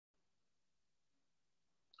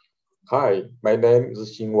Hi, my name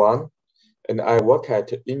is Xin Wang, and I work at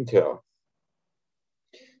Intel.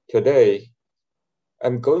 Today,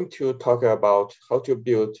 I'm going to talk about how to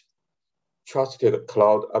build trusted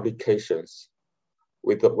cloud applications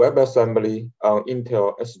with the WebAssembly on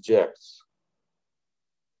Intel SGX.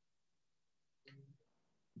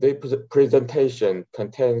 The presentation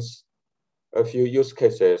contains a few use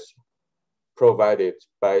cases provided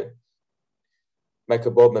by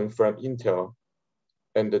Mike Bowman from Intel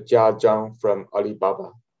and Jia Zhang from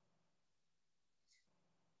Alibaba.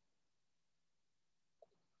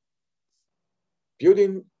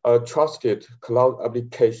 Building a trusted cloud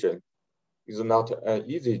application is not an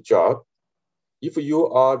easy job. If you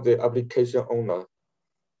are the application owner,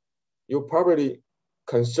 you're probably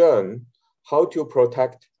concerned how to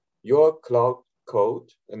protect your cloud code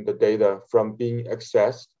and the data from being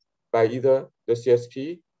accessed by either the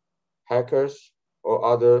CSP, hackers, or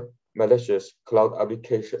other malicious cloud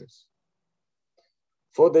applications.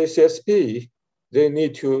 For the CSP, they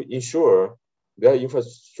need to ensure their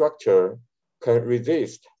infrastructure can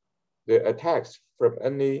resist the attacks from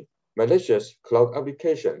any malicious cloud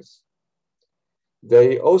applications.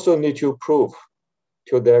 They also need to prove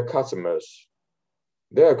to their customers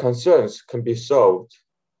their concerns can be solved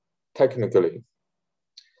technically.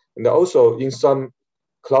 And also in some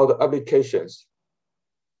cloud applications,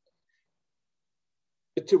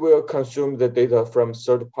 it will consume the data from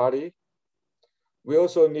third party. We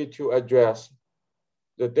also need to address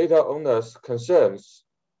the data owner's concerns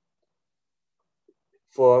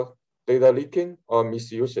for data leaking or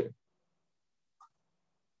misusing.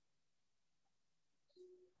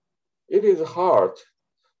 It is hard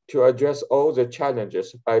to address all the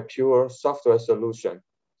challenges by pure software solution.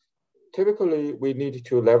 Typically, we need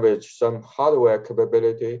to leverage some hardware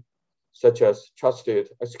capability, such as trusted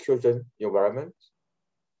execution environment,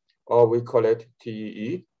 or we call it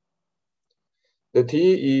TEE. The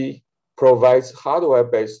TEE provides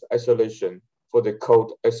hardware-based isolation for the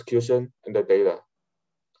code execution and the data.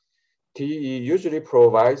 TEE usually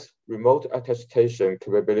provides remote attestation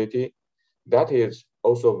capability that is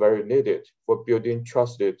also very needed for building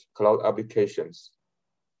trusted cloud applications.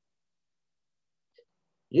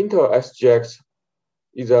 Intel SGX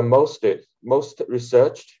is the most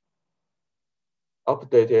researched,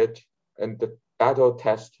 updated, and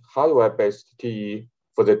battle-tested hardware-based TEE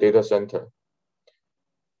for the data center.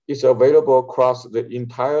 It's available across the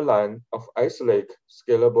entire line of Ice Lake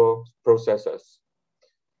scalable processors.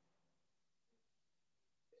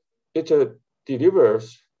 It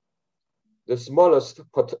delivers the smallest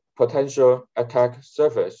potential attack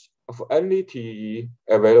surface of any TEE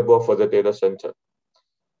available for the data center.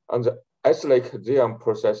 On the Ice Lake Xeon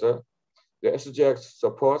processor, the SGX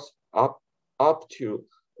supports up to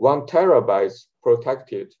 1 terabyte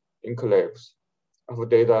protected enclaves of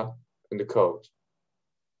data and code.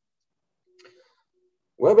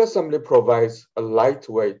 WebAssembly provides a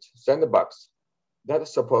lightweight sandbox that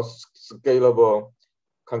supports scalable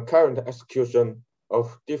concurrent execution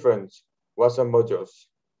of different Wasm modules.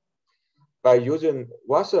 By using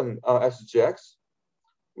Wasm on SGX,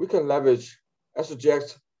 we can leverage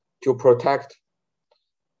SGX to protect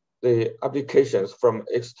the applications from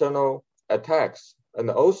external attacks and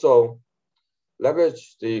also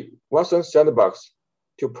leverage the Wasm sandbox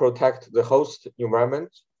to protect the host environment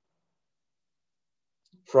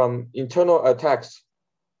from internal attacks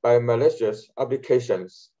by malicious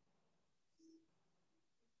applications.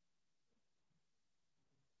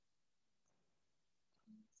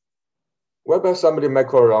 WebAssembly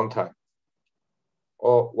Micro Runtime,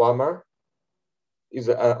 or WAMR, is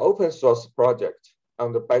an open source project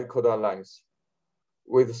on the Bytecode Alliance,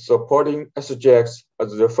 with supporting SGX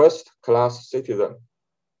as the first class citizen.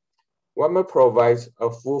 WAMR provides a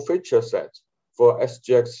full feature set for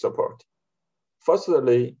SGX support.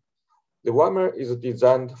 Firstly, the WAMR is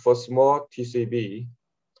designed for small TCB,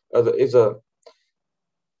 as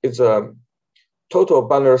its total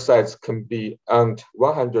bundle size can be around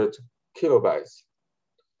 100 kilobytes.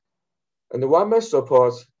 And the WAMR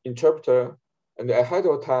supports interpreter and ahead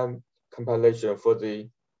of time compilation for the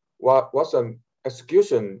Wasm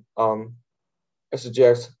execution on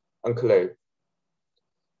SGX enclave.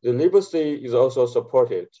 The libc is also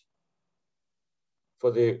supported for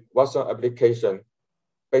the Wasm application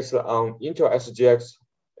based on Intel SGX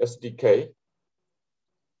SDK.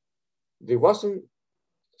 The Wasm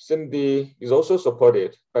SIMD is also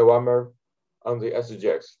supported by WAMR on the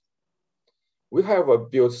SGX. We have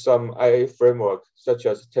built some IA framework such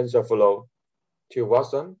as TensorFlow to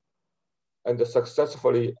Wasm and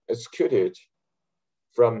successfully executed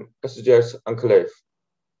from SGX enclave.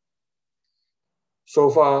 So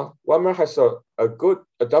far, WAMR has a good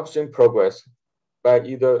adoption progress by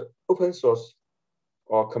either open source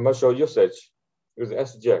or commercial usage with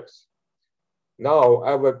SGX. Now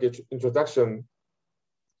I will give introduction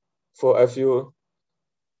for a few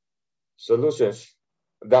solutions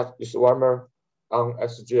that is WAMR on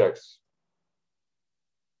SGX.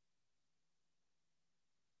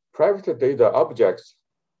 Private Data Objects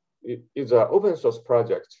is an open source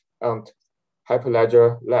project and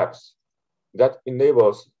Hyperledger Labs that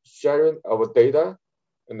enables sharing of data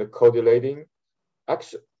and correlating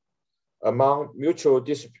action among mutual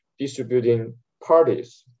distributing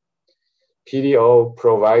parties. PDO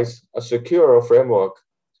provides a secure framework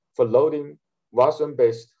for loading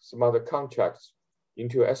Wasm-based smart contracts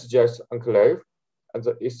into SGX enclave and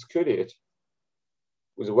execute it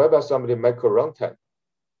with WebAssembly Micro Runtime.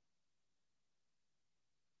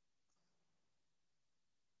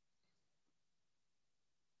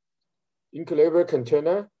 Inclavare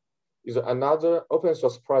container is another open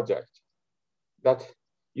source project that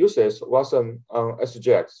uses Wasm on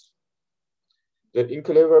SGX. The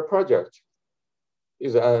Inclavare project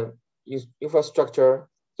is an infrastructure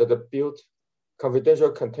that built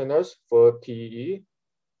confidential containers for TEE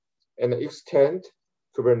and extend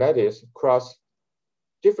Kubernetes across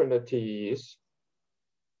different TEEs.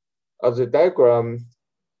 As the diagram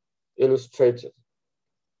illustrates,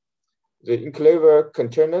 the Inclavare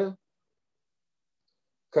container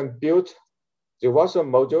can build the Wasm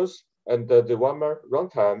modules and the WAMR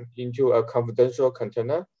runtime into a confidential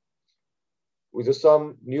container with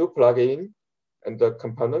some new plugin and the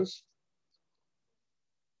components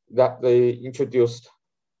that they introduced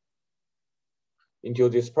into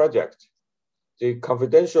this project. The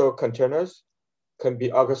confidential containers can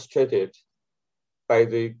be orchestrated by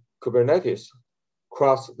the Kubernetes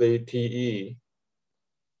across the TE.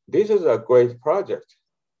 This is a great project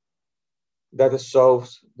that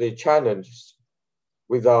solves the challenges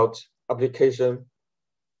without application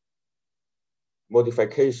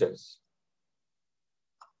modifications.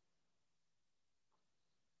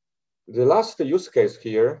 The last use case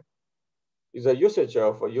here is a usage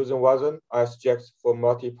of using Wasm SGX for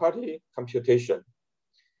multi-party computation.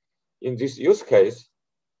 In this use case,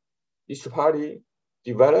 each party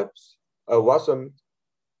develops a Wasm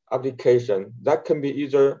application that can be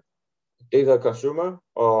either data consumer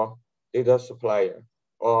or data supplier,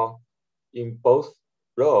 or in both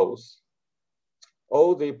roles.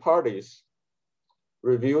 All the parties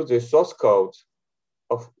review the source code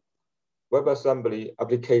of WebAssembly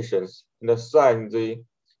applications and assign the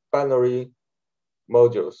binary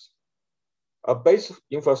modules. A base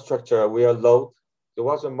infrastructure will load the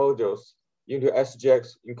Wasm modules into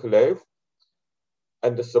SGX enclave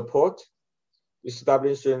and support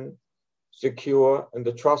establishing secure and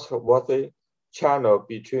trustworthy channel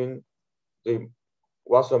between the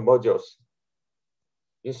Wasm modules.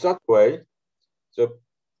 In such way, the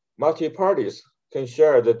multi-parties can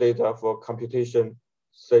share the data for computation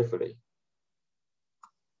safely.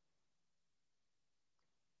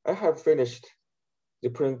 I have finished the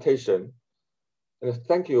presentation and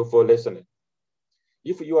thank you for listening.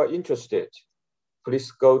 If you are interested,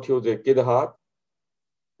 please go to the GitHub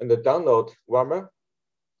and download WAMR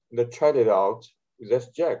and try it out with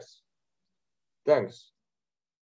SGX. Thanks.